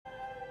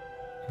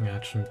Ja,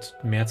 hat schon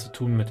mehr zu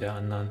tun mit der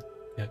anderen,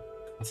 der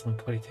krasseren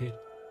Qualität.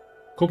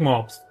 Gucken wir,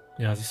 ob's.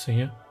 Ja, siehst du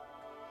hier?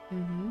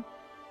 Mhm.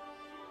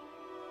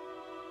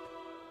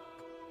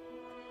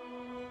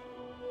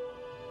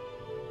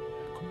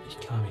 Kommt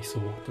nicht klar, wenn ich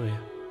so hochdrehe.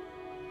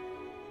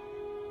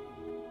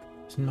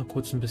 Sind mal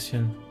kurz ein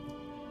bisschen.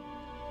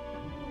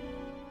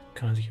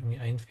 Kann man sich irgendwie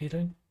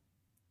einfädeln?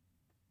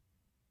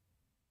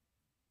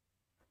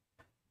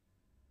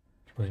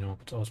 Ich muss ihn noch mal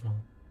kurz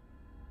ausmachen.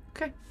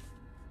 Okay.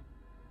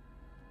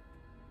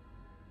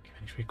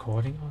 Wenn ich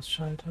Recording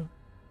ausschalte,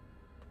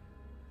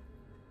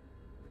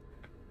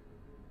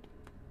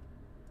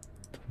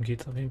 dann geht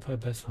es auf jeden Fall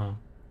besser.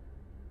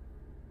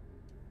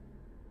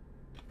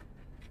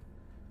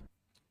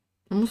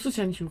 Man muss es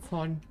ja nicht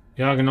recorden.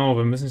 Ja, genau,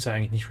 wir müssen es ja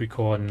eigentlich nicht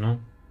recorden, ne?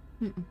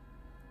 Mhm.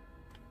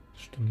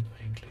 Stimmt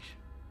eigentlich.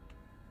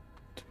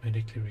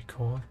 Automatically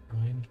record?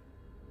 Nein.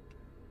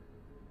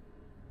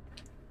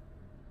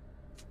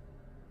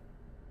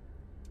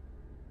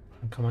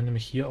 Dann kann man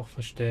nämlich hier auch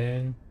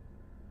verstellen.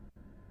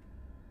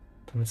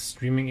 Dann ist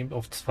Streaming eben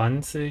auf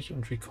 20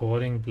 und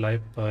Recording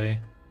bleibt bei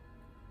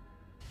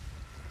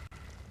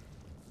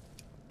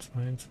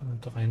 22,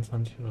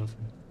 23 oder so.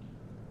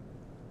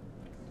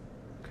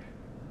 Okay.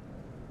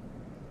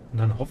 Und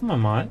dann hoffen wir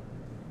mal,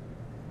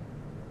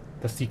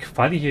 dass die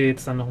Quali hier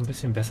jetzt dann noch ein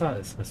bisschen besser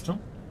ist, weißt du?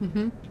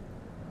 Mhm.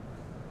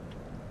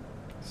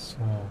 So.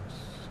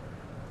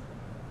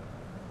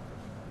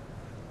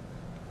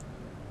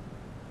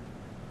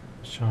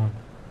 Schauen.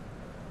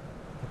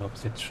 Oder ob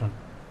es jetzt schon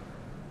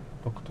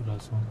stockt oder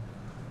so.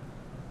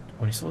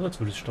 Aber nicht so, als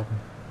würde es stocken.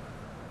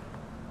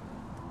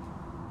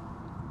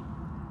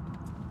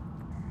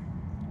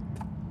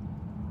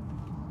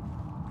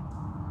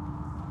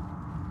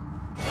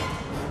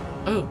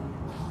 Oh.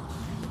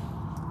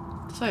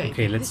 Sorry.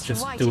 Okay, let's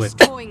just do it.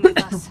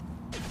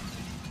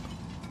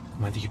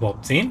 Meinte ich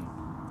überhaupt sehen?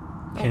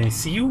 Can I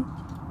see you?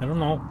 I don't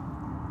know.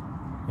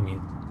 I mean,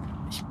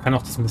 ich kann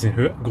auch das ein bisschen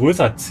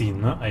größer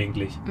ziehen, ne?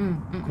 Eigentlich.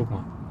 Guck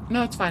mal.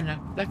 No, it's fine now.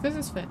 Like this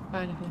is fine.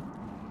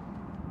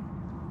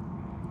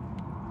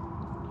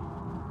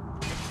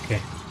 Okay.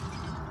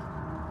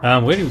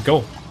 Where do we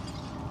go?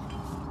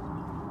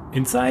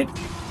 Inside?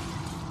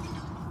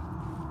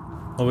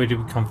 Or where do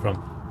we come from?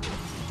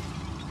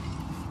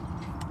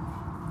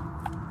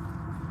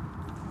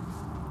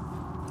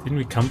 Didn't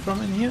we come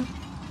from in here?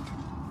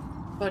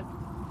 But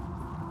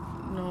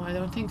no, I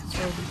don't think so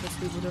because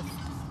we would have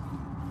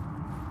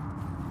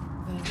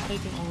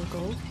taken all the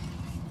gold.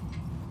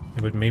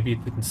 Yeah, but maybe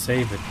it didn't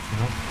save it, you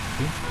know?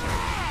 See?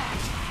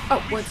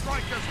 Oh, what?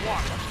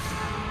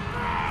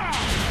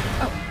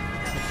 Oh.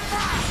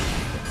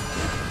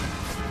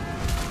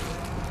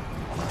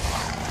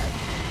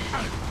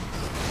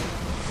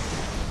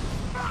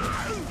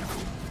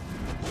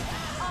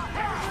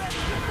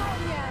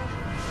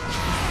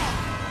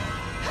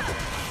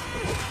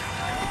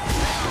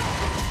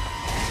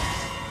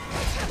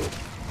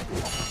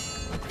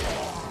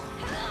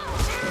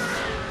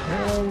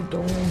 Oh,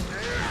 don't.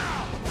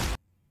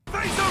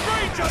 Face a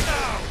ranger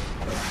now!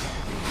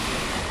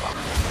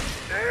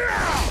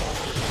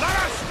 Let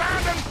us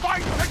stand and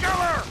fight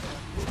together!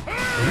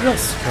 You are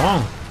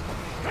strong.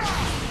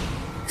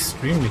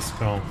 Extremely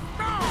strong.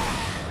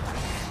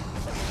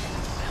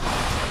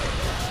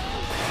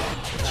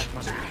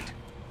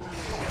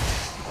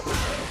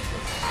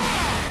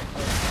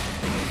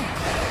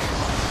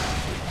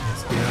 Yes,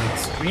 we are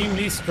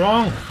extremely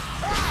strong.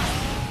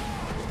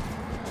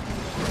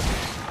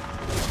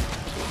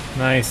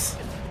 Nice.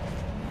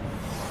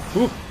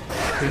 Ooh,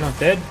 we're not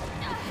dead.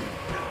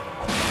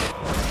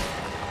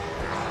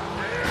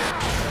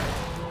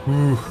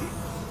 Ooh.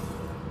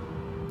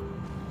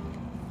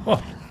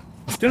 Oh,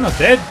 still not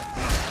dead.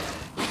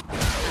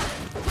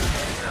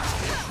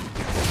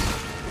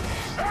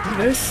 Look at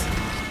this.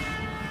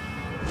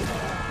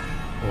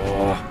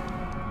 Oh.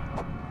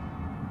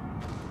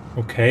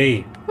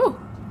 Okay. Whew.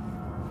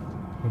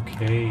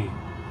 Okay.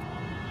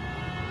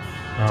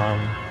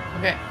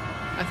 Okay,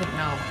 I think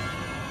now.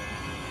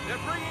 They're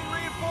bringing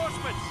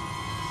reinforcements!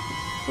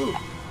 Ooh.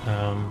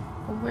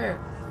 From where?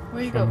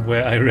 Where you go? From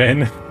where I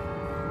ran.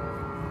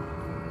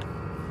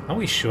 Are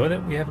we sure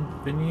that we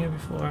haven't been here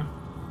before?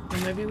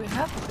 Well, maybe we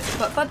have,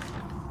 but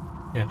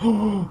Yeah. it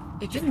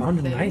You didn't. found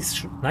a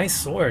say. nice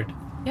sword.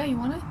 Yeah, you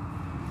want it?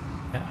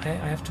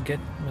 Yeah, I have to get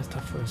my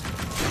stuff first.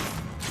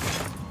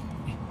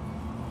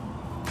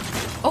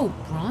 Oh,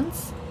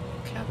 bronze.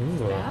 Cap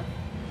Ooh. that.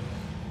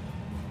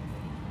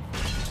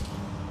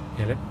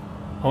 Yeah,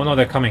 oh no,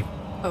 they're coming.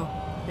 Oh,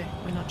 okay.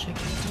 We're not checking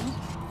it now.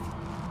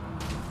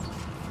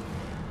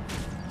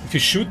 If you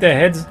shoot their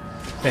heads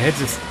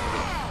just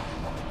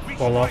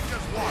fall off. Strike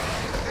as one.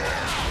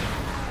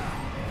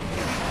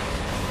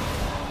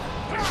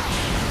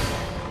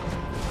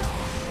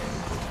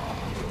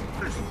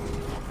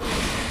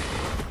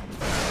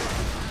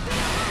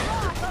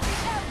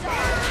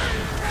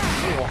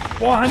 Oh,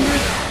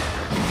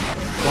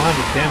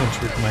 400 damage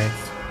with my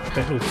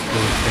special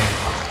skill thing.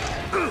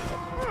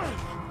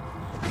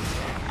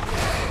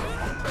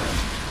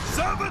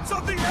 Servants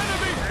of the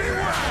enemy,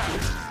 beware!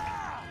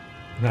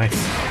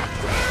 Nice.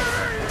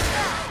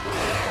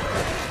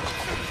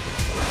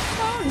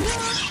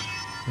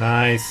 Oh,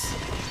 Nice.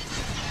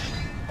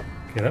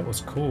 Okay, that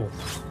was cool.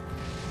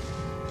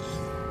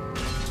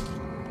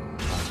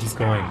 Oh, he's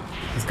going.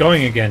 He's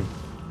going again.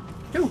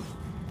 no. Ooh,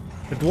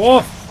 The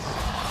dwarf!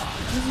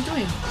 what is he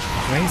doing?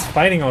 Now he's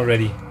fighting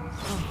already.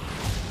 Oh,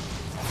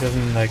 He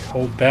doesn't like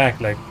hold back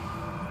like.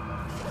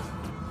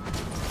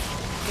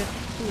 get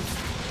food.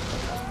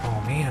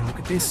 Oh man, look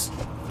at this.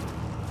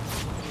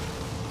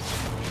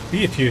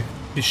 See, if you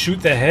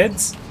shoot their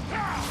heads,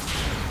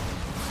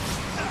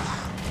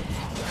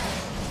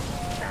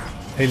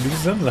 they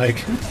lose them like.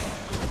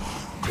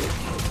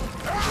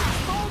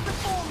 Fall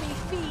before me,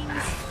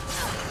 fiends.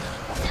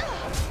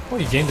 Oh,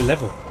 you gained a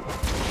level.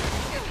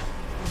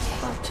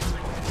 About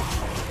time.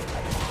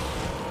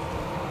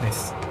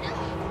 Nice.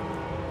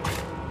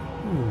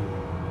 Ooh,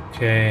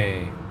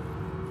 okay.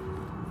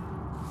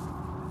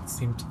 That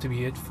seems to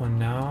be it for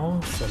now.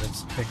 So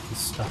let's check this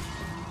stuff.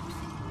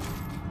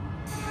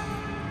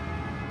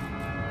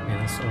 Okay,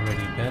 that's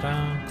already better.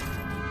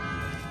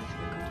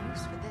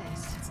 Use for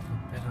this. It's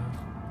not better.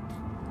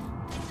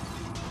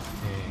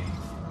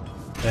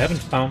 Okay. I haven't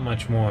found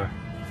much more.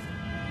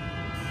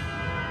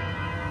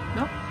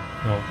 No?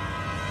 No.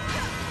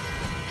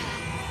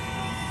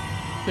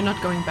 We're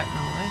not going back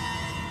now, right?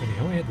 But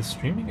oh yeah, the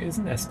streaming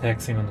isn't as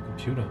taxing on the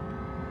computer.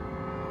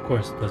 Of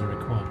course, it doesn't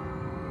record.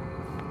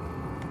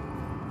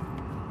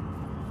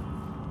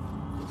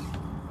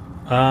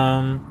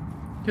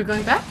 You're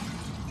going back?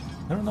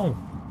 I don't know.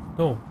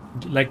 No,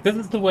 like this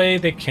is the way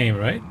they came,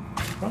 right?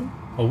 From?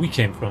 Or we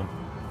came from?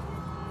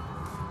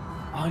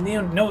 Oh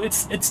no, no,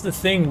 it's the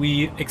thing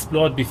we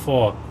explored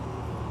before,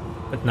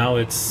 but now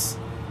it's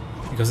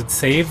because it's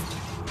saved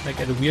like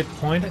at a weird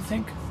point, I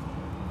think.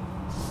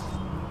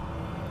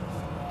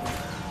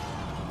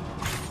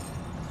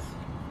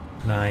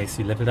 Nice,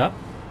 you leveled up.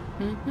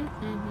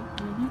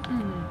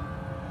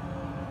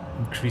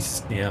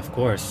 Increases, yeah, of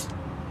course.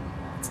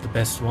 It's the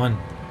best one.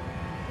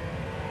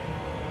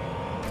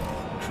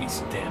 Increase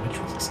damage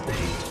with its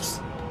staves.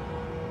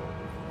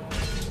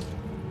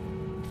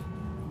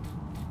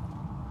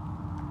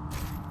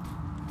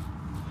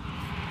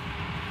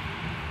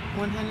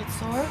 One-handed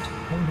sword?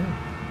 Oh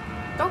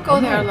no. Don't go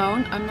Oh, there no.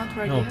 alone. I'm not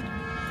ready No. yet.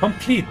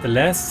 Complete the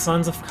last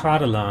Sons of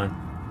Cardalan.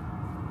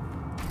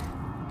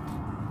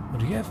 Oh,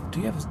 do you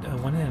have a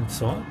one-handed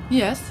sword?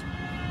 Yes.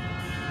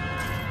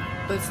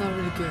 But it's not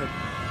really good.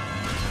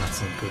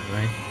 That's not good,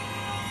 right?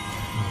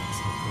 No,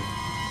 it's not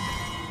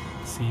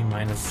good. C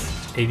minus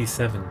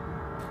 87.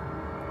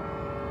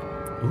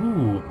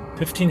 Ooh,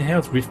 15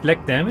 health.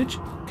 Reflect damage?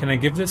 Can I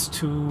give this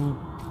to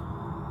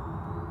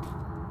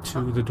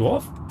the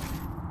dwarf?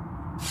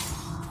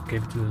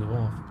 Gave it to the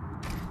dwarf.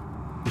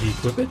 Did he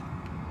equip it?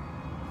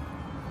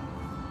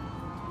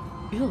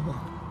 Ew.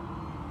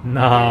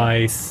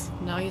 Nice.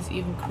 Now he's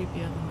even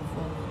creepier than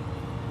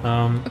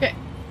before. Okay.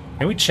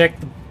 Can we check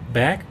the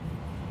back?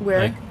 Where?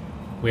 Like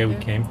where we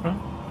Where? came from?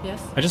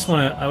 Yes. I just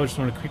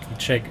wanna quickly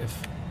check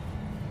if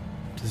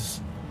this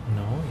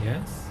no,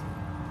 yes.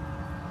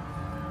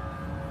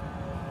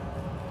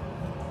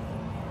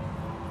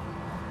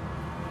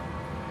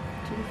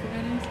 Did we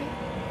forget anything?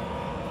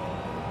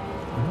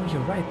 Oh,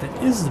 you're right,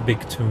 that is the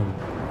big tomb.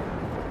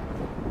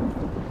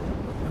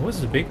 That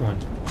was the big one.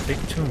 Big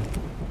tomb.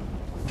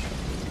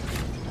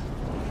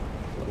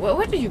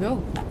 Where did you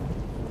go?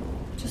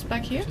 Just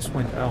back here? Just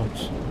went out.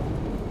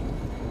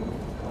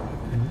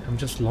 And I'm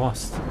just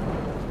lost.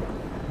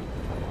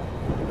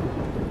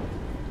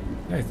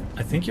 Yeah,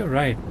 I think you're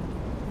right.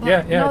 Well,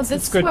 yeah, no, it's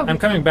this is good. where I'm we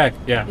coming come- back.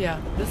 Yeah. Yeah,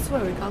 this is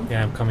where we come from.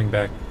 Yeah, I'm coming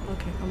back.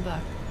 Okay, come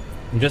back.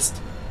 I'm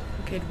just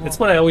Okay, dwarf. that's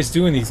what I always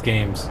do in these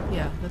games.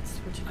 Yeah, that's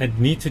what you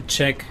I need to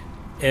check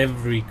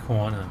every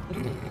corner.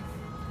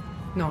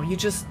 No, you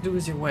just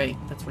lose your way.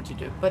 That's what you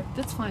do. But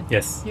that's fine.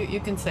 Yes. You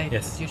can say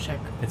Yes. that you check.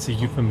 It's a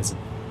euphemism.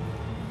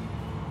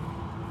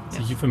 It's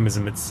a Yes.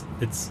 euphemism.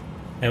 It's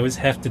I always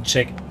have to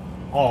check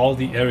all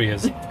the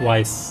areas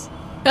twice.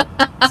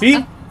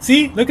 See?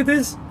 See? Look at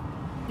this.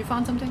 You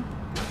found something?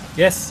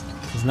 Yes.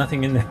 There's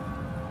nothing in there.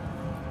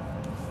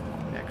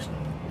 We actually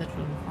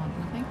literally found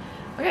nothing.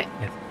 Okay.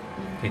 Yes.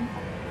 Okay.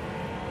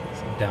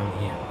 So down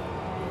here.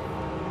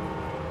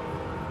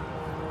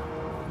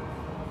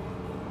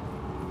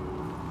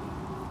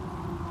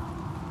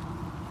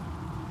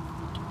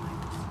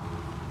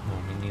 No,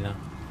 me neither.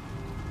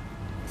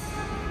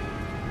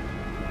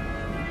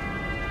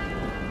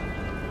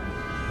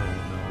 Oh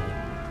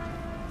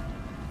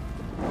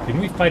no.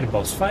 Didn't we fight a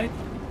boss fight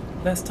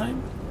last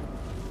time?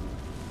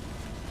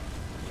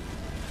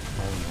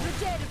 Oh no. The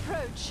dead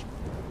approach.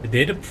 The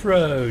dead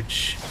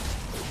approach.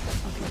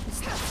 Okay, let's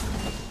start.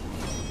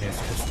 Yes,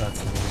 let's start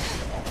somewhere.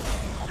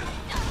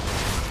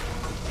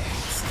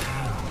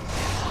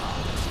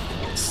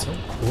 It's so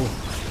cool.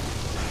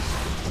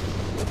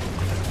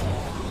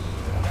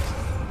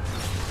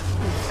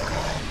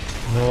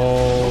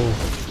 No.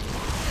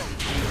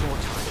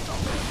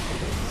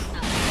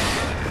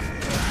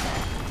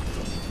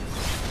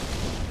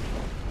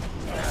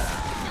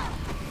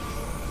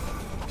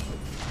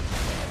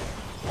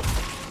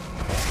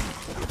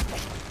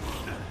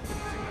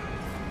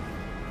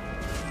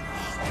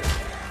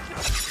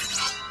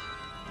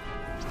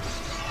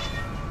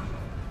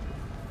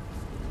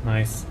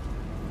 nice.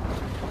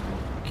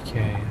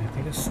 Okay, I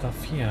think there's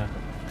stuff here.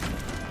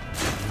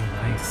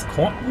 Nice.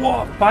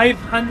 Whoa,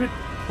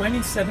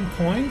 527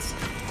 points?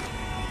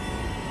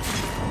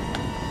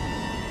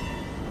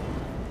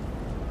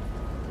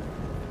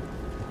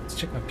 Let's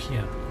check up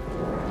here.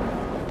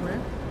 Where?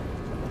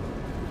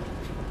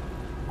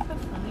 I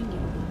can't find you.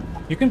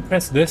 You can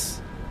press this,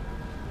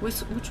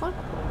 Which one?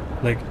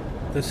 like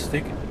the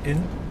stick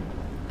in.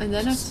 And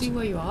then I see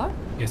where you are?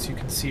 Yes, you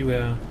can see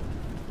where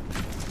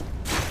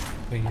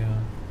your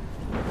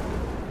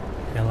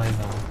allies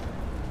are.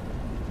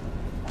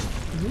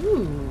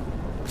 Ooh.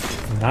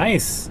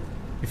 Nice!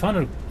 We found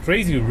a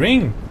crazy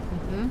ring!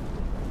 Mm-hmm.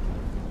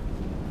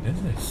 What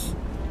is this?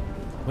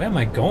 Where am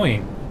I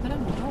going? I don't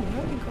know.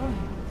 Where are we going?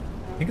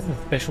 I think it's a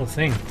special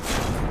thing.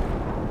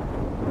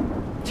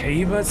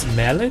 Tabor's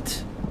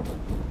mallet?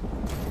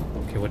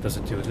 Okay, what does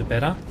it do? Is it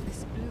better?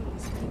 This blue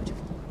is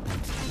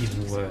beautiful.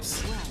 Even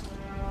worse.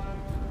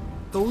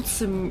 Gold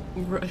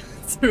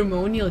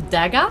ceremonial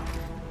dagger?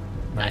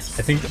 Nice.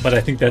 I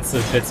think that's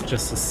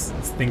just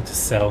a thing to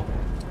sell.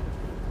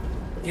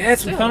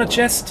 Yes, we found a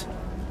chest.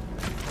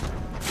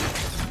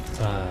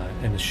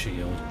 And a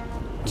shield.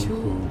 Two.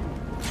 Ooh.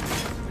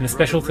 And a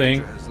special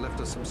thing. Has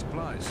left us some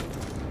supplies.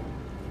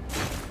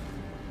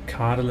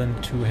 Cardinal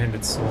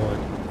two-handed sword.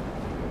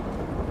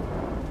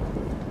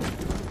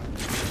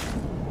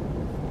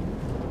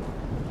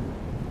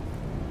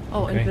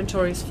 Oh, Okay.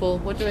 inventory is full.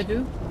 What do I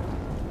do?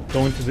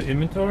 Go into the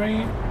inventory.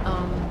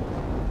 Um,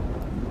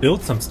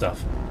 Build some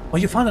stuff. Oh,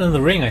 you found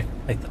another ring. I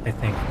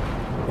think.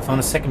 You found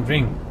a second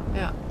ring.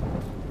 yeah.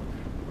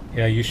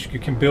 Yeah, you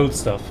can build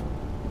stuff.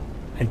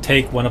 And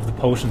take one of the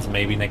potions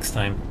maybe next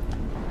time.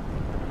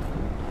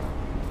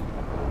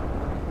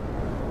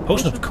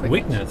 Potion of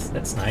quickness.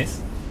 That's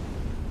nice.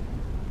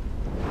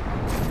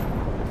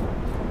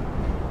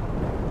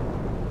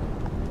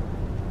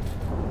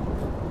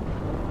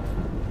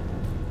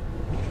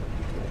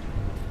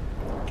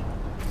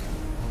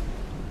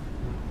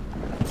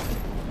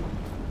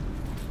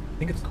 I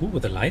think it's cool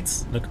with the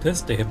lights. Look at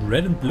this. They have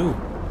red and blue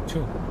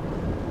too.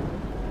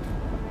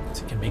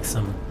 So you can make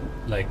some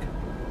like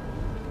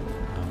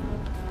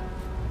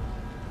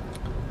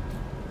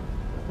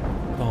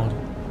called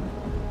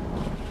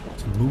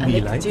some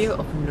movie lights. Elixir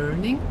of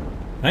learning?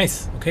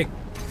 Nice. Okay.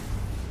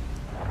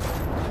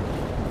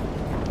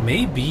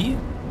 Maybe.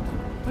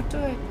 What do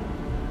I...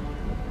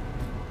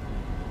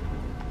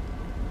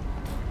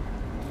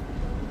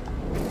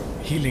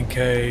 Healing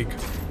cake.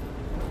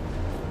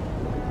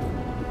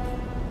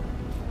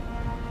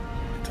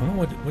 I don't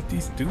know what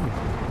these do. Yeah,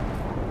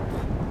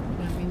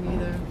 me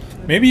neither.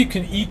 Maybe you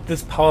can eat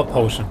this power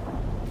potion.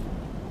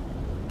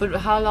 But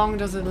how long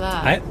does it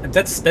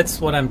last?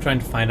 That's what I'm trying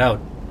to find out.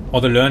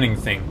 Or the learning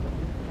thing.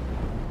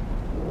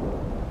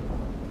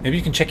 Maybe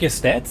you can check your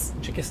stats?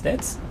 Check your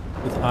stats?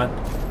 With art.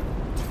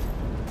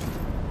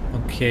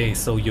 Okay,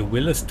 so your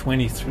will is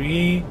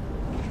 23,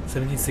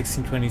 17,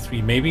 16,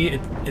 23. Maybe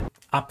it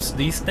ups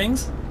these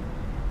things?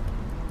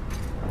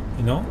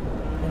 You know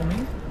what I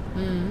mean?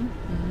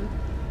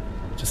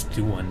 Mm-hmm. Just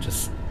do one,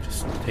 just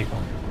take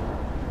one.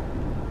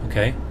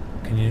 Okay,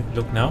 can you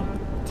look now?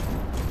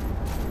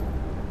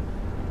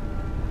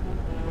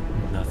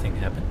 Nothing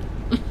happened.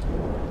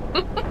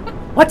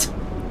 What? So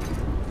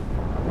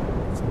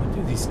what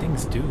do these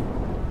things do?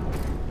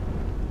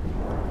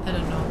 I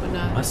don't know, but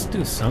now... Must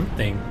do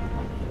something.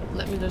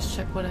 Let me just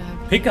check what I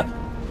have.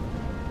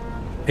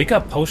 Pick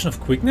up potion of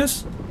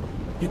quickness?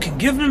 You can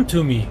give them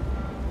to me.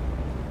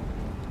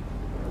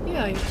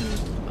 Yeah, you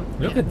can...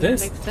 Look yeah, at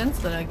this. It makes sense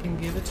that I can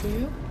give it to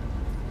you.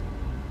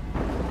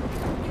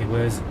 Okay,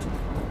 where is it?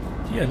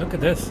 Here, look at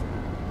this.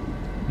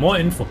 More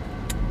info.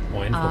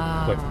 More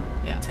info. Quick.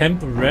 Yeah.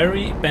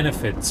 Temporary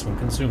benefits when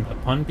consumed.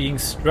 Upon being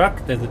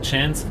struck, there's a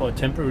chance for a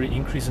temporary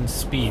increase in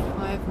speed.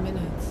 5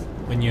 minutes.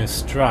 When you're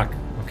struck.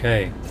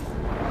 Okay.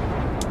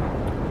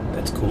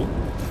 That's cool.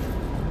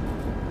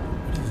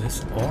 What is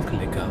this? Orc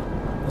liquor.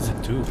 What does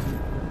it do?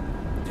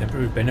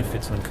 Temporary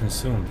benefits when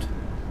consumed.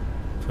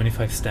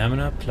 25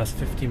 stamina plus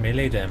 50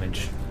 melee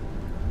damage.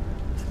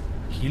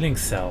 Healing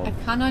cell. I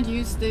cannot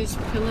use this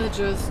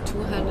pillager's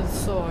two-handed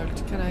sword.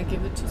 Can I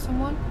give it to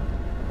someone?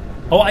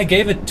 Oh, I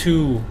gave it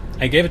to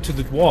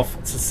the dwarf.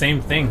 It's the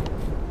same thing.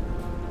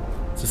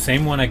 It's the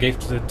same one I gave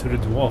to the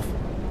dwarf.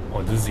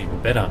 Oh, this is even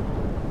better.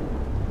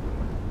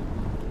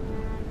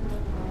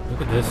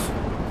 Look at this.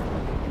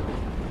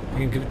 I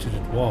can give it to the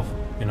dwarf,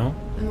 you know?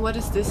 And what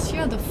is this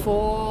here? The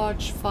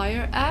Forge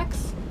Fire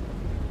Axe?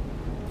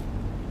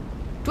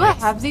 Do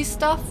Yes. I have these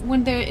stuff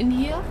when they're in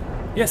here?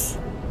 Yes.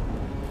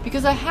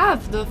 Because I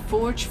have the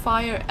Forge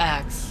Fire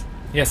Axe.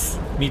 Yes,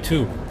 me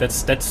too.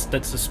 That's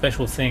a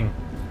special thing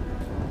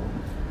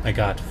I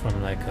got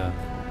from like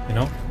you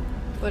know?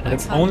 But But I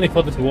it's can't only give for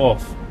it the to-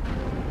 dwarf.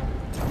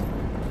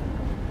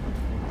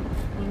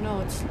 Oh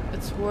no,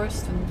 it's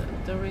worse than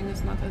the ring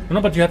is not as...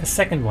 No, but you have a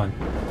second one.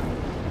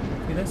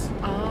 See this?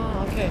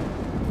 Ah, okay.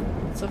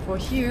 So for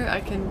here I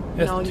can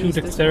Yes, now 2 use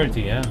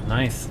dexterity, yeah,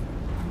 nice.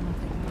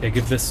 Okay,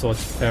 give this sword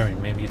to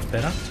Farron. Maybe it's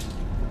better?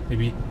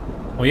 Maybe...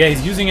 Oh yeah,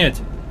 he's using it!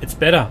 It's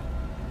better!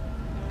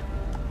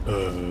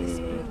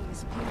 Brew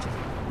is beautiful.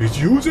 He's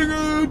using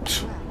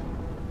it!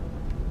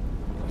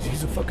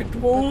 He's a fucking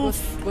But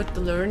dwarf! with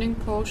the learning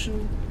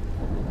potion,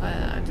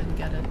 I didn't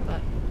get it,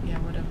 but yeah,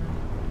 whatever.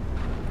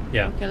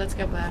 Yeah. Okay, let's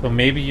get back. So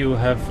maybe you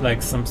have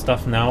like some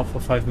stuff now for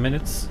 5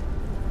 minutes.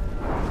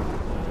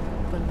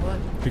 But what?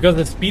 Because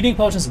the speeding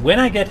potions, when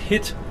I get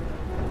hit,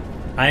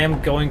 I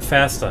am going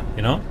faster,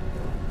 you know?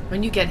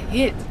 When you get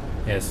hit,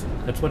 Yes,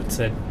 that's what it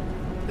said.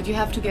 but you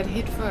have to get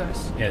hit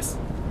first. Yes.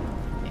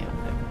 Yeah,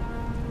 whatever.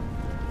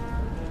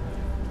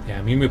 Yeah,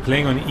 I mean we're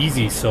playing on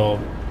easy, so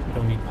we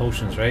don't need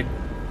potions, right?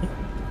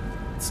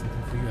 It's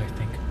something for you, I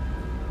think.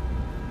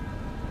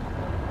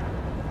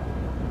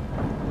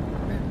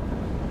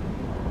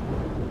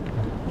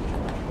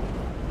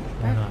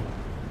 Why not?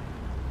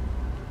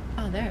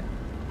 Oh, there.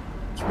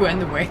 You were in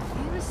the way.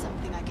 Here is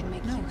something I can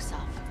make use of.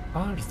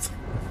 Oh,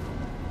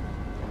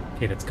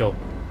 okay, let's go.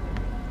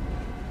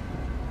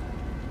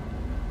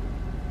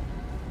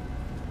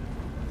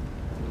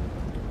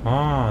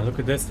 Ah, look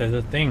at this, there's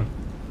a thing.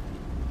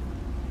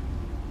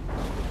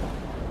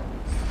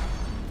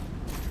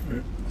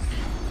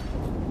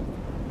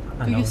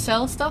 I Do know. you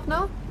sell stuff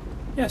now?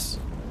 Yes.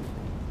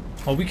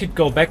 Or we could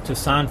go back to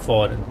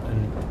Sanford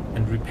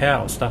and repair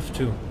our stuff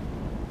too.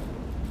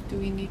 Do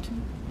we need to?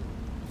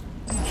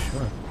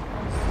 Sure.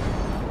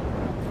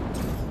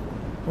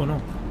 Oh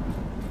no.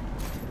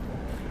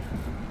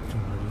 Do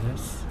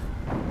this.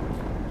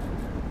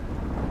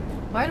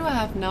 Why do I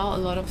have now a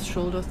lot of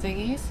shoulder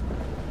thingies?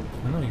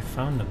 Oh no, you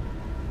found them.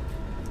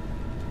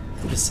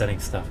 I'm just selling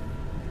stuff.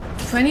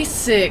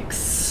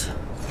 26.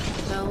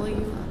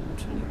 Value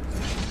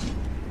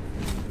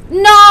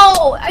 20.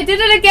 No! I did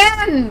it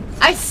again!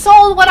 I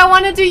sold what I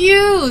wanted to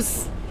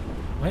use!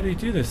 Why do you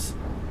do this?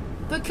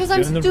 Because You're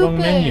I'm in the stupid. wrong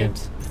menu.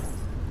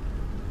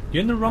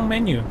 You're in the wrong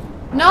menu.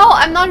 No,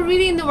 I'm not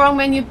really in the wrong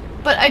menu,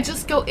 but I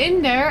just go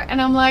in there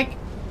and I'm like,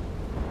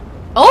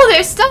 oh,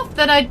 there's stuff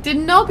that I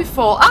didn't know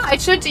before. Ah, I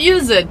should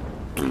use it.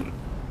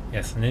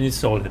 Yes, and then you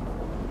sold it.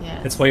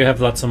 Yeah. That's why you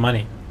have lots of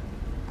money.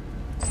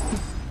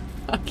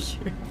 Fuck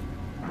you.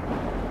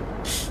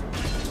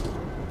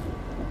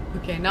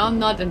 Okay, now I'm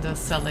not in the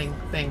selling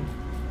thing.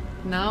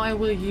 Now I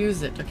will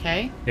use it,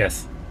 okay?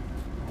 Yes.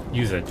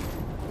 Use it.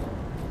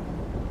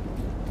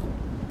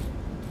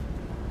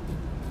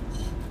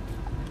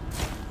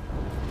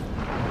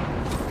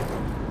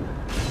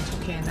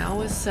 Okay, now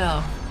we'll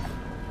sell.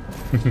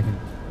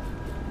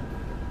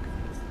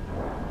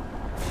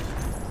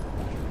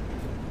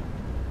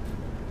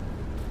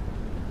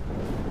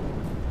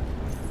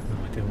 No,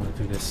 I didn't want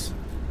to do this.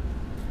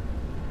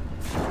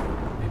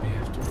 Maybe I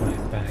have to put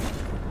it back.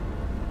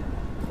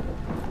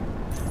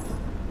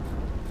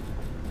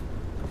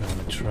 I want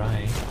to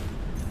try.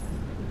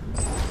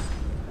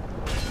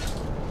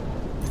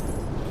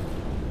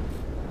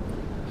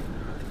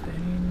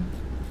 Dang.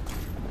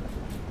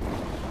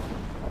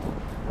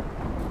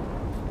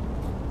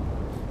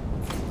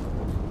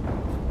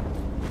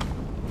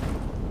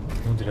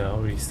 Oh, did I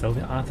already sell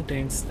the Arthur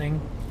Danes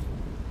thing?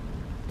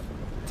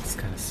 It's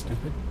kind of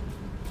stupid.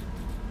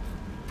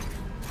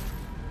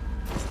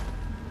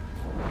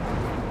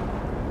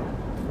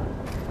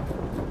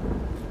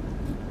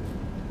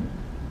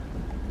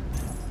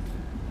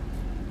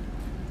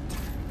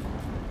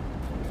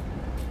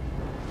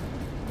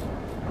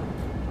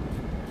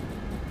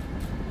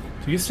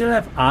 Do you still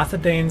have Arthur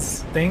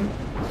Dane's thing?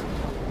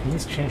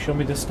 Can you show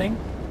me this thing?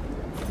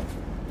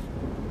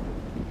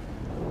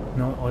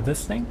 No, or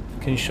this thing?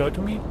 Can you show it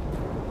to me?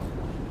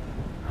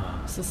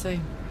 It's the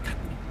same.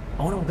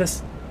 Oh no,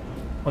 this.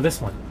 Oh,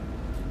 this one.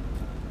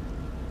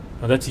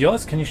 Oh, that's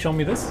yours? Can you show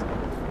me this?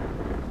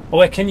 Oh,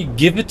 wait, can you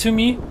give it to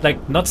me?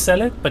 Like, not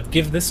sell it, but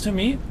give this to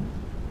me?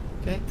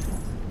 Okay.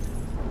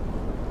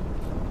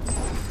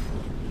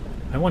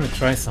 I want to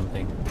try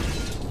something.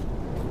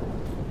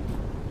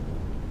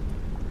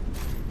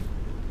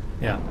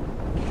 Yeah.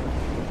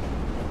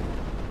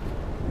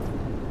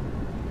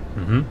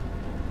 Mm-hmm.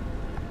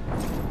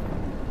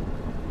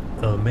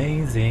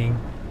 Amazing.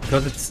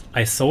 Because it's...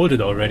 I sold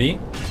it already.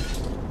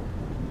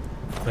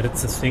 But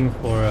it's a thing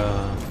for,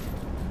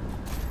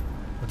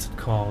 what's it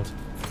called?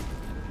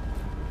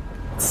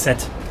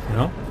 Set, you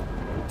know?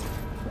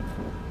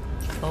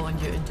 Oh,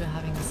 and you're into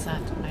having a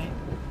set, right?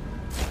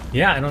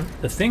 Yeah, I don't...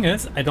 The thing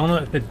is, I don't know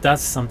if it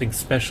does something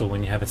special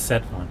when you have a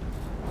set on.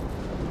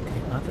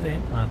 Okay, Arthur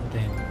Dane, Arthur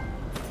Dane.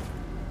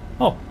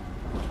 Oh!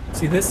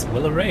 See this?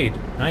 Well arrayed.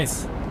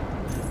 Nice.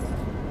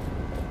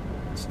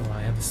 So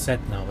I have a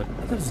set now, but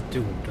what does it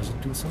do? Does it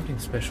do something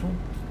special?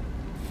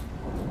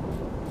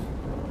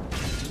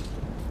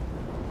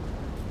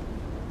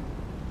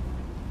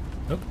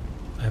 Nope.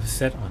 I have a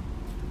set on.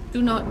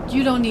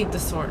 You don't need the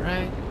sword,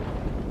 right?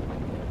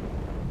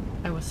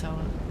 I will sell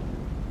it.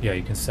 Yeah,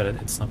 you can set it.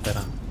 It's not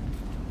better.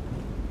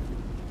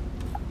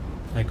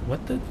 Like,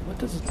 what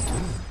does it do?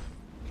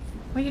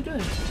 What are you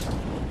doing?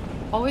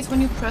 Always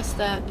when you press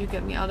that, you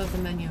get me out of the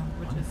menu,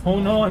 which is... Oh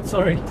no, I'm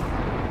sorry.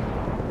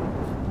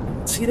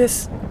 See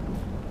this?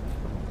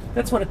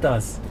 That's what it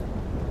does.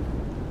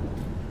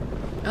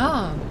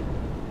 Ah,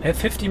 I have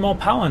 50 more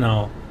power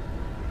now.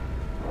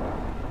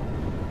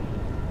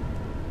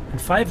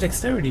 And 5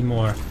 dexterity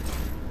more.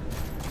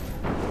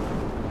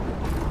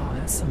 Oh,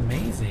 that's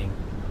amazing.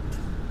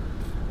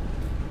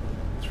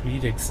 3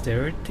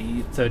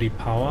 dexterity, 30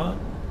 power.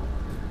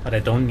 But I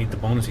don't need the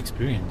bonus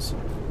experience.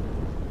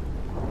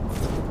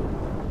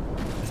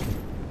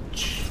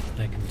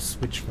 I can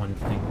switch one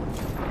thing.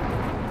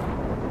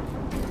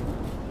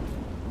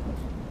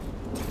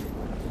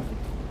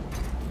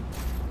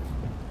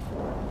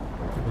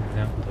 For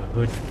example, the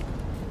hood.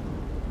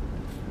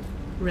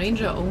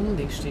 Ranger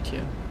only steht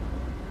hier.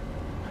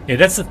 Yeah,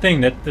 that's the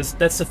thing.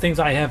 That's the things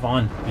I have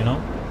on, you know.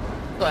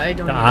 So I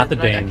don't The need it,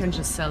 like, I Arthadane. can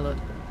just sell it.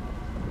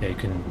 Yeah, you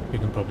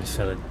can probably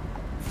sell it.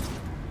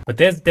 But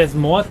there's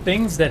more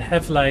things that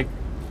have like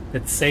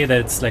that say that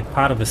it's like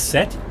part of a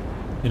set,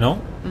 you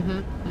know.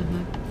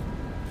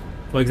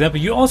 For example,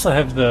 you also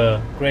have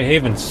the Grey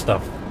Haven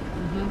stuff,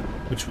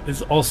 which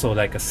is also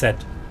like a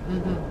set.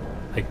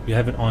 Like you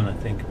have it on, I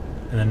think,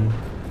 and then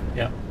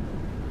yeah.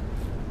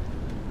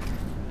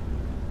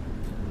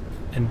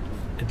 And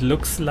it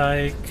looks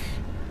like,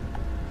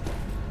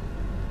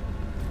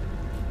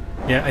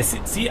 yeah, I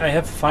see I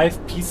have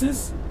 5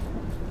 pieces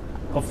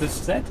of this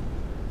set,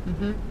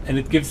 and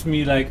it gives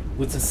me like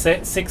with the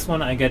 6th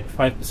one I get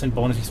 5%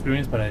 bonus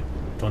experience, but I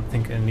don't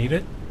think I need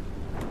it.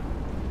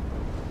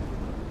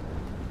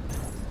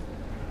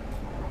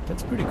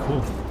 That's pretty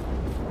cool.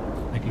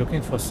 Like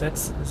looking for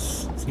sets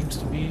seems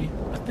to be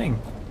a thing.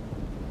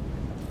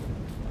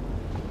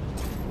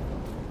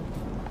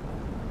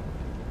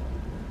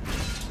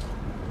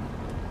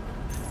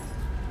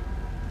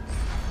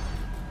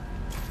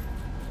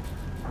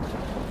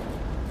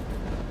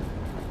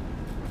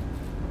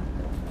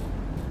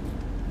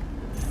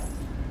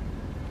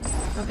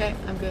 Okay,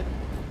 I'm good.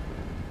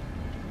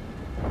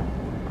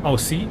 Oh,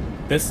 see,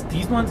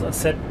 these ones are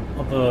set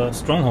of a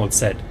stronghold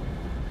set.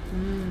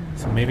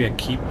 So maybe I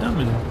keep them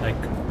and like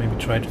maybe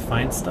try to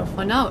find stuff.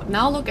 Oh,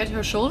 now look at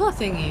her shoulder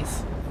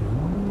thingies.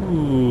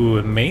 Ooh,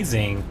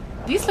 amazing.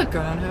 These look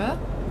good on her.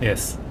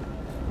 Yes,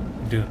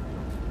 I do.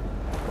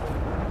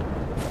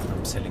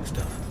 I'm selling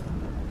stuff.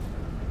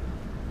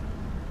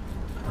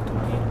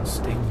 Antonino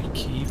sting we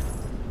keep.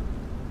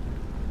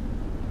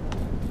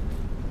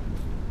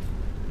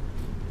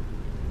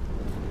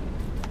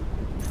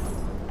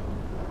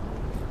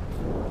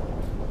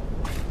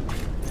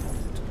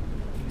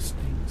 These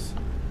things.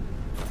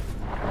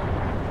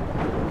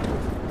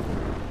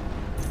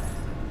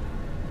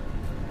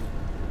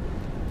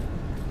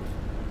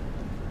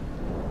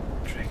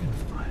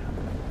 Dragonfire.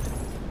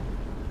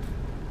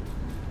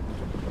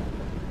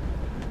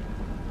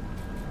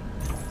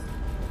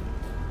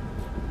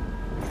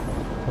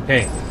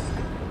 Okay.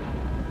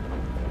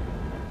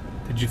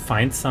 Did you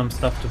find some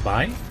stuff to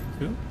buy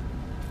too?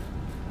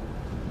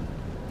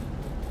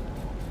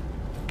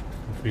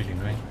 Not really,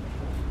 right?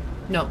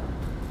 No.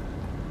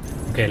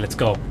 Okay, let's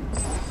go.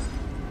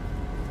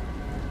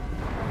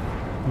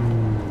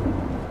 Ooh.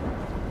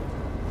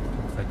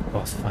 Looks like a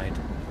boss fight.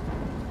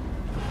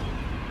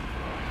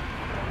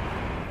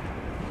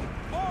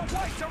 More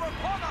whites are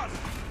upon us!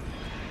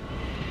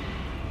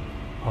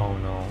 Oh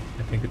no,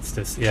 I think it's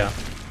this, yeah.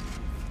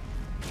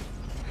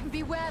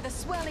 Beware the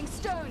swirling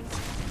stones.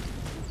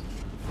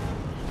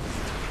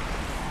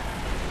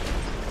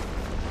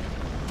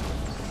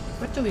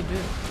 What do we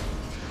do?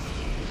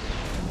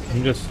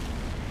 I'm just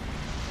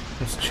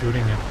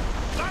shooting him.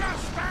 Let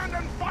us stand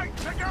and fight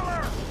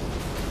together!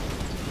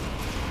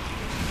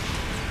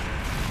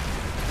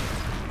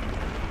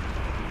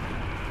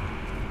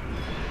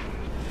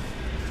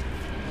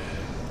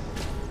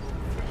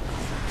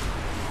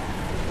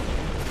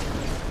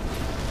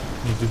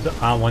 You do the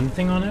R1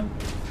 thing on him?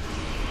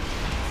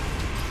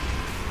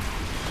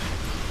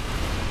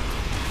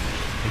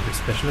 Like the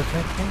special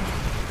attack thing?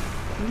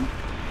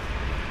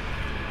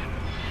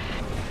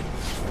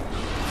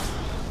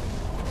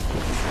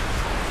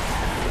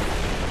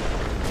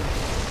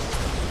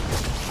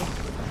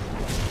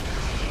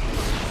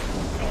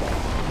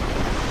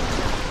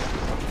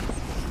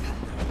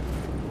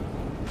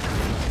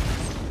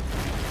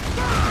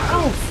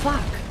 Oh,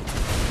 fuck.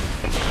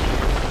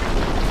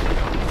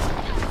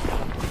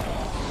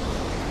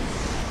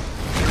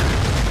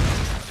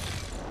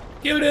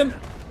 Killed him!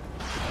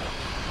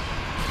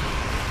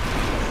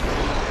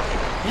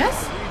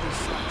 Yes?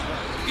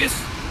 Yes!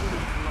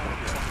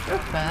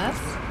 You're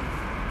fast.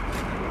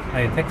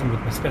 I attacked him with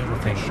my special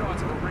thing. Shot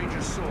of a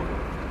ranger's sword.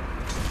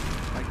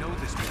 I know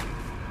this man.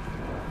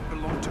 It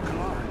belonged to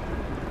Kalar.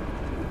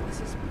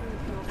 This is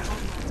proof your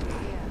comrades were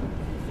here.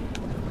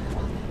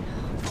 Where are they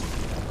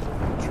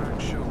now?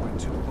 Tracks show when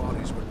 2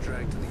 bodies were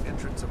dragged to the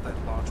entrance of that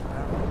large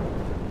barrel.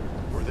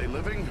 Were they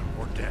living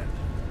or dead?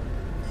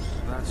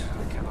 That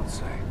I cannot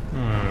say. The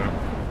only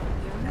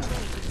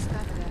way to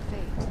discover their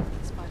fate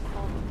is by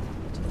following them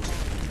to the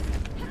bottom.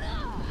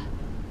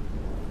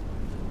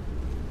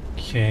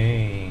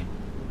 Okay.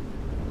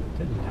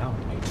 That loud,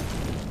 maybe.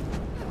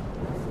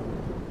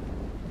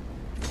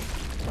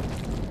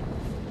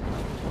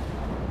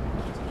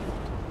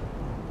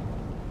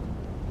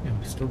 Yeah,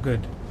 we're still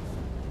good.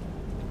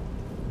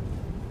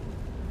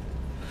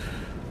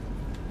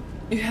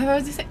 You have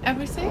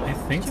everything? I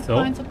think Did you so.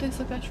 find something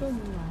special? No,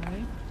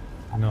 right?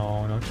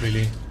 No, not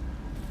really.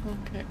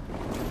 Okay.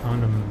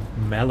 Found a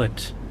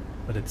mallet,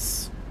 but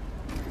it's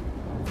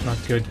not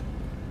good.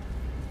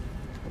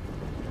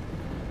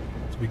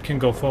 So we can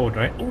go forward,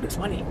 right? Oh, there's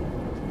money.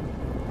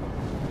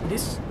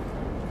 This.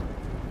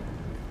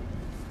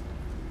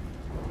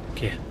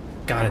 Okay,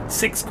 got it.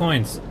 6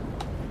 coins.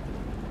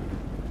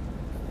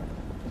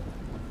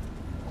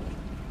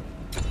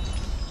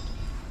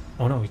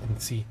 Oh no, we didn't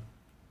see.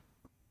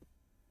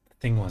 The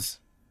thing was.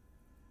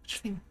 Which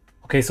thing?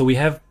 Okay, so we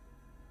have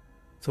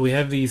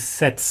these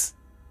sets.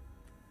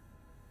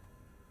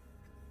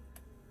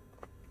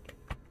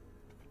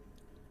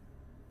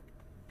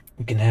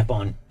 We can have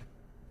on.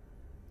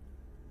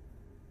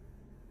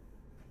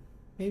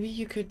 Maybe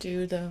you could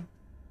do the...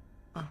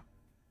 Ah.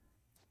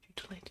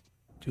 Too late.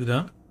 Do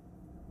the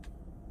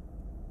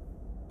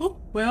Oh,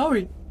 where are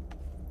we?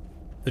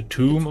 the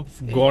Tomb of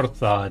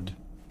Gorthad.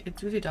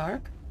 It's really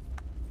dark.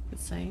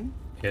 It's saying.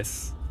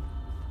 Yes.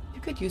 You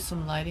could use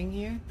some lighting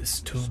here. This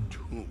This tomb.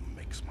 tomb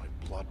makes my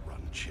blood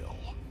run chill.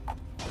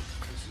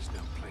 This is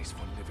no place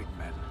for living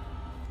men.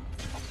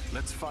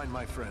 Let's find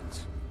my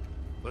friends.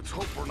 Let's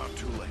hope we're not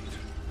too late.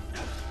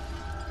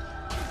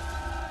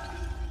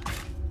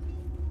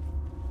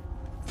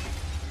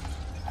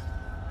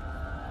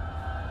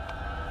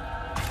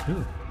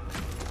 Ooh.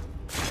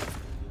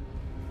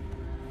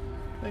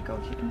 Do I go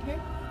in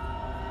here?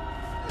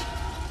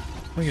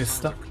 Oh, you're Signs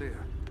stuck. are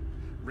clear.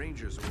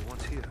 Rangers were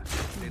once here.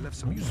 They left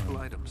some useful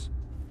items.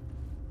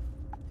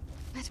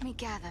 Let me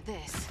gather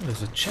this. Oh,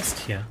 there's a chest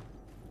here.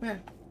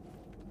 Where?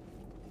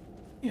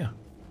 Yeah.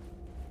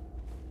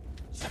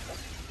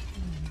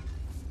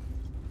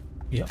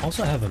 You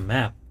also have a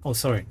map. Oh,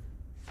 sorry.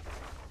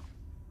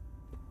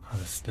 Oh,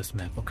 this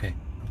map. Okay.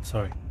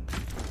 Sorry.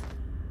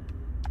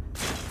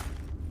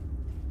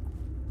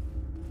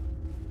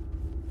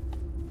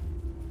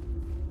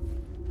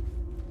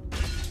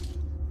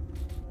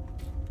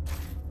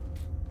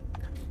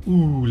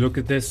 Ooh, look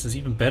at this. It's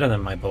even better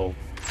than my bow.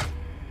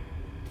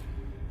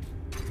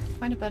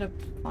 Find a better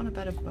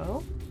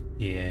bow?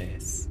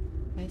 Yes.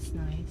 That's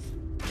nice.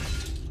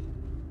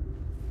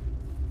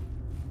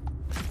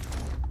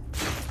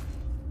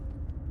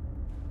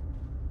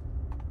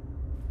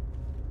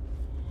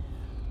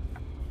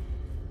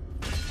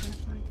 Can I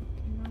find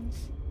something nice?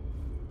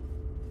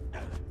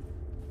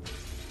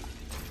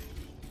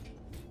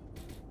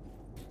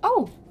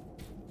 Oh!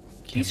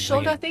 Can't These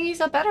shoulder wait.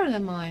 thingies are better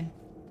than mine.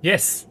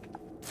 Yes.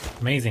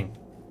 Amazing.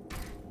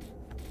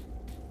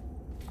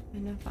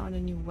 And I found a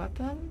new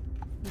weapon.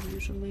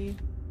 Usually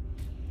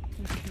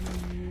I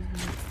can use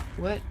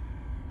what?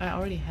 I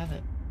already have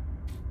it.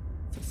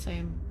 It's the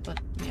same, but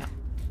yeah.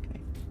 Okay.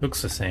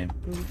 Looks the same.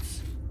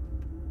 Boots.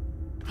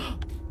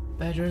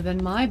 Better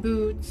than my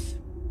boots.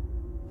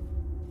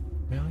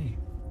 Where are you?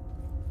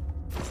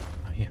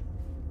 Oh, here.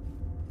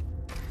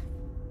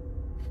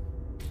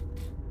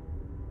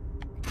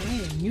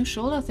 Okay, new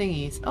shoulder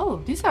thingies.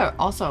 Oh, these are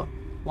also...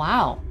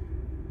 Wow.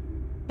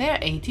 They're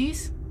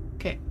 80s?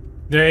 Okay.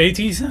 They're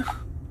 80s?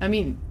 I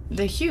mean,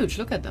 they're huge.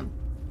 Look at them.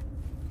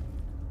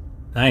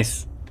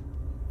 Nice.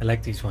 I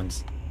like these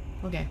ones.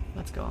 Okay,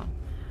 let's go on.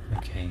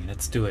 Okay,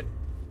 let's do it.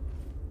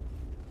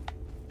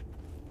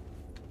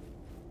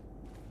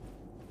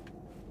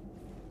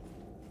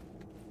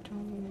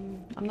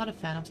 I'm not a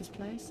fan of this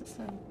place. It's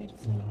okay to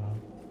say. No.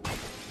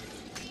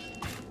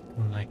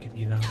 Don't like it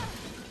either.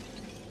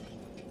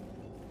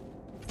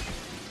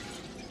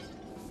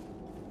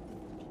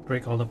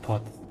 Break all the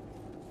pots.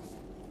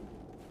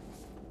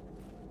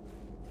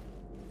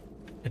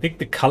 I think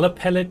the color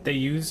palette they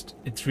used,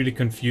 it's really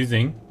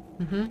confusing.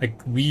 Mm-hmm. Like,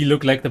 we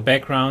look like the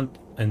background,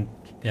 and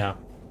yeah,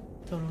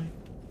 Totally.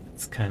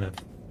 it's kind of...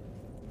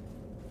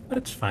 But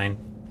it's fine.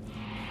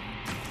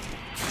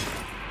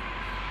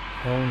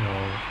 Oh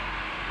no.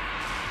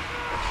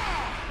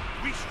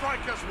 We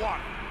strike as one.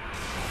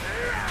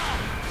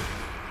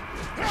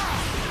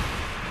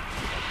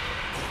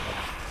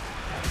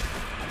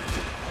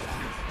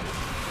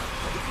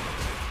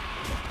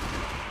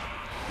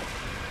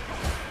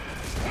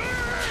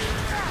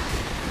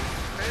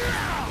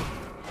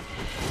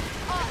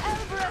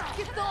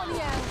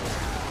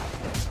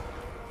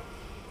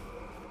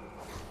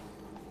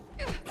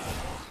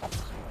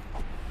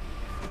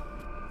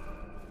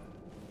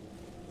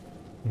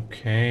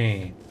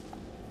 Okay.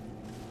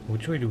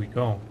 Which way do we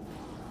go?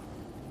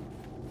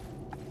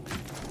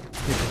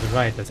 Here to the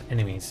right, there's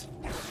enemies.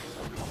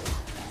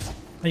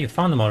 Oh, you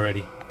found them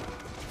already.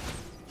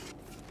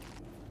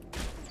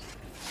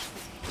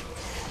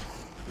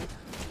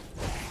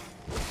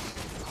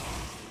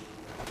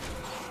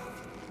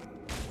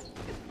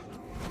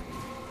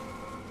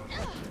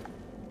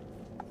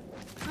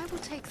 I will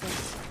take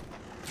this.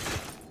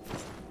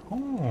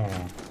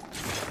 Oh.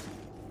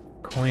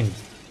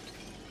 Coins.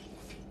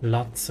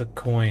 Lots of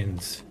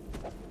coins.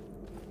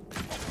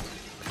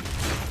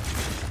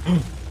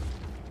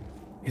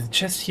 Is a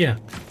chest here?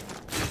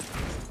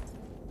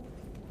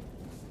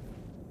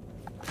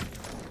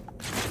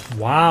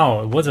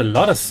 Wow, it was a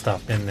lot of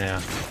stuff in there.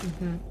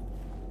 Mm-hmm.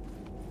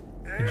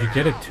 It Did you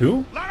get it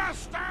too? Let us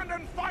stand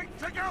and fight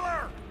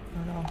together!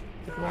 Oh no,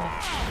 the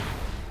dwarf.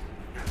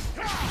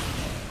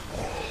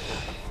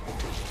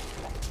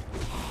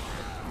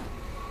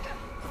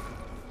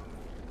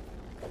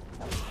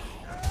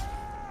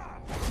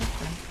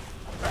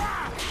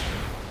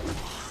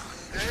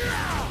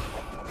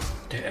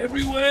 They're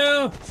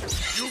everywhere!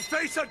 You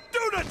face a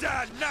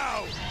Dunadan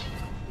now!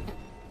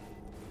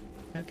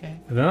 Okay.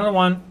 There's another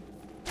one.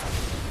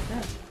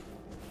 Yeah.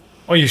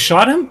 Oh, you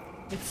shot him?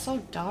 It's so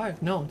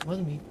dark. No, it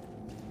wasn't me.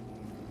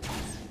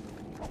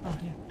 Oh,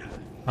 yeah.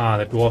 Ah,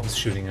 that dwarf is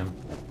shooting him.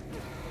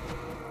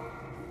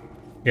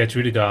 Yeah, it's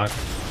really dark.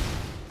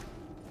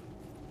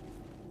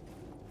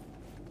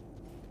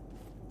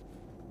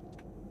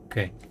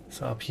 Okay,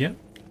 so up here.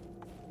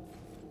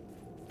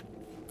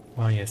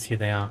 Oh yes, here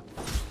they are.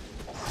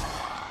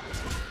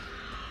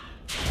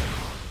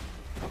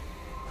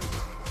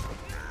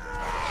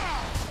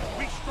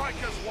 We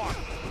strike as one!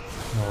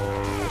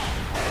 No.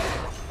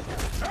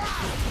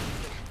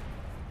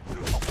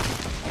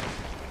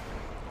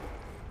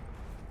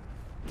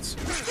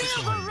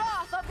 Feel the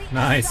wrath of the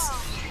Nice.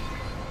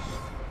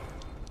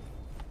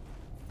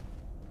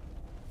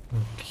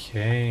 Underdog.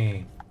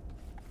 Okay.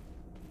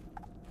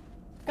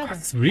 Together.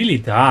 It's really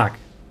dark.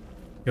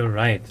 You're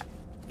right.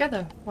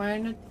 Together. Why are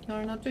not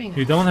you're not doing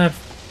You it? don't have...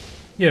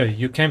 Here,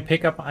 you can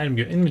pick up item.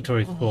 Your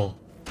inventory is full.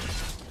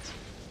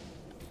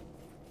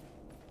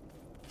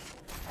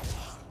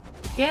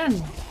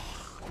 Again.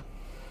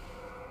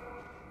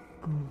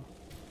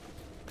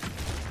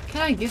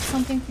 Can I give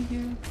something to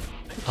you?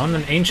 Found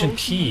an ancient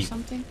Potion or key.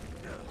 something?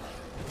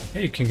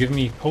 Yeah, you can give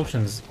me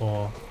potions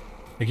or...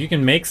 Like, you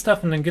can make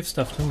stuff and then give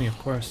stuff to me, of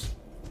course.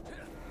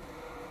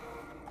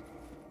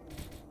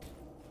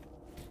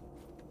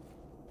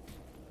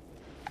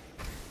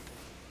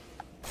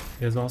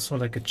 There's also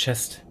like a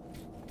chest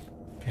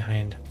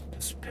behind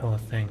this pillar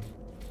thing.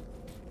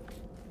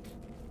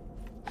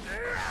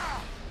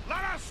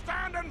 Let us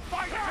stand and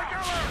fight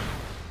together!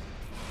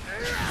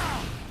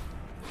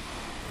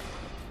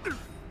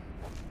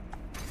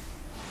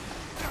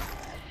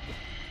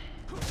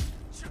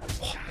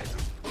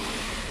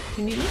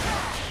 You need it?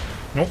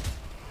 Nope.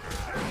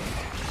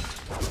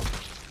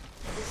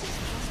 This is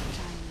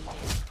just what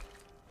I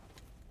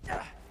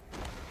needed.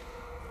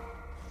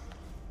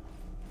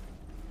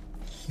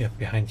 Yeah,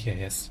 behind here,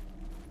 yes.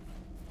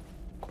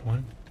 Come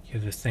on,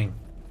 here's this thing.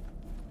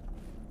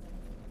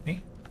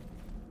 Me?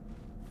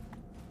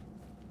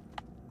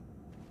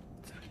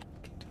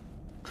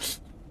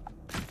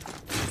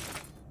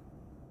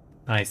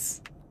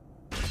 Nice.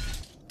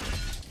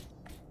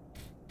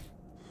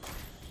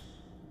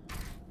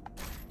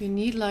 You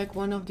need like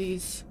one of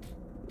these.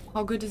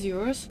 How good is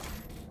yours?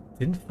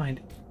 Didn't find...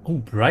 Oh,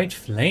 bright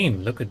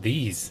flame. Look at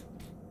these.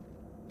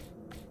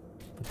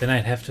 But then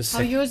I'd have to How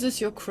set... yours is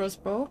your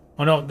crossbow?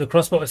 Oh no, the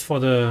crossbow is for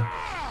the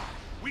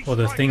We for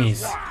the strike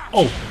as thingies. one!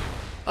 Oh!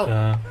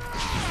 Oh.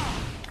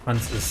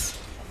 Hans is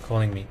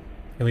calling me.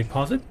 Can we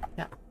pause it?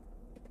 Yeah.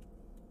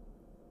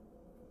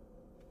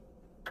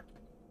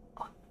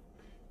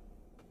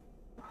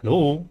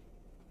 Hallo?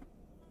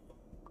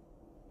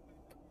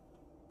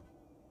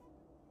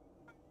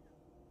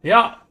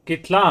 Ja,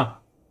 geht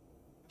klar.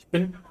 Ich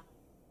bin...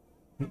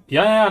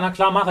 Ja, ja, na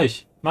klar, mache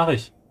ich. Mache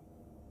ich.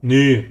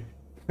 Nö.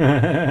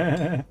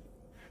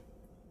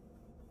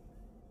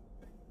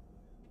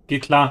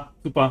 Geht klar.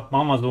 Super,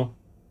 machen wir so.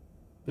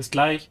 Bis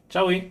gleich.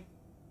 Ciao.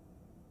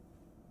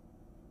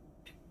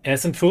 Er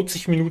ist in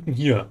 40 Minuten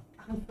hier.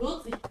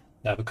 48.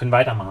 Ja, wir können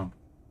weitermachen.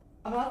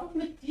 Aber was ist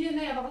mit dir?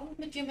 Nee, aber was ist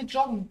mit dir mit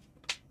Joggen?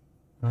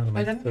 Ah, du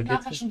Weil meinst, dann ist soll es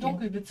jetzt nachher schon losgehen?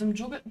 dunkel. Willst du im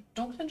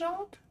Dunklen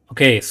joggen?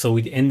 Okay, so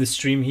we end the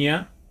stream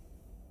here.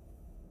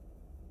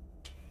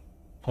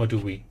 Or do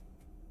we?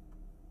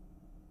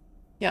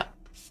 Ja.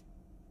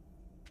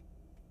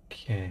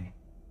 Okay.